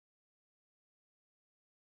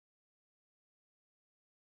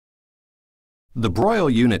The broil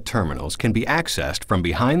unit terminals can be accessed from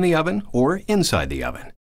behind the oven or inside the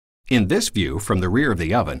oven. In this view from the rear of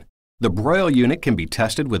the oven, the broil unit can be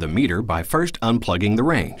tested with a meter by first unplugging the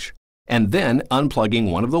range, and then unplugging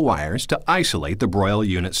one of the wires to isolate the broil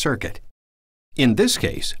unit circuit. In this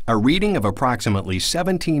case, a reading of approximately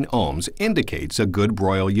 17 ohms indicates a good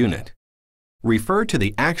broil unit. Refer to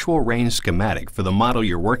the actual range schematic for the model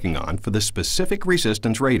you're working on for the specific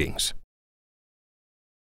resistance ratings.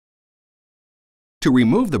 To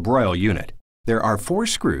remove the broil unit, there are 4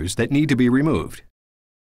 screws that need to be removed.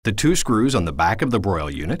 The 2 screws on the back of the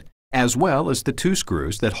broil unit, as well as the 2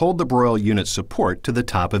 screws that hold the broil unit support to the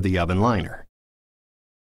top of the oven liner.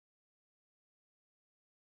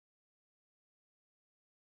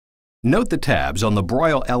 Note the tabs on the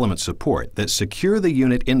broil element support that secure the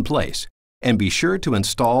unit in place, and be sure to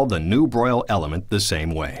install the new broil element the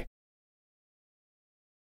same way.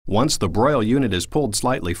 Once the broil unit is pulled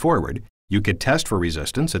slightly forward, you could test for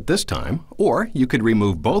resistance at this time, or you could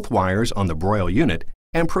remove both wires on the broil unit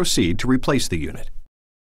and proceed to replace the unit.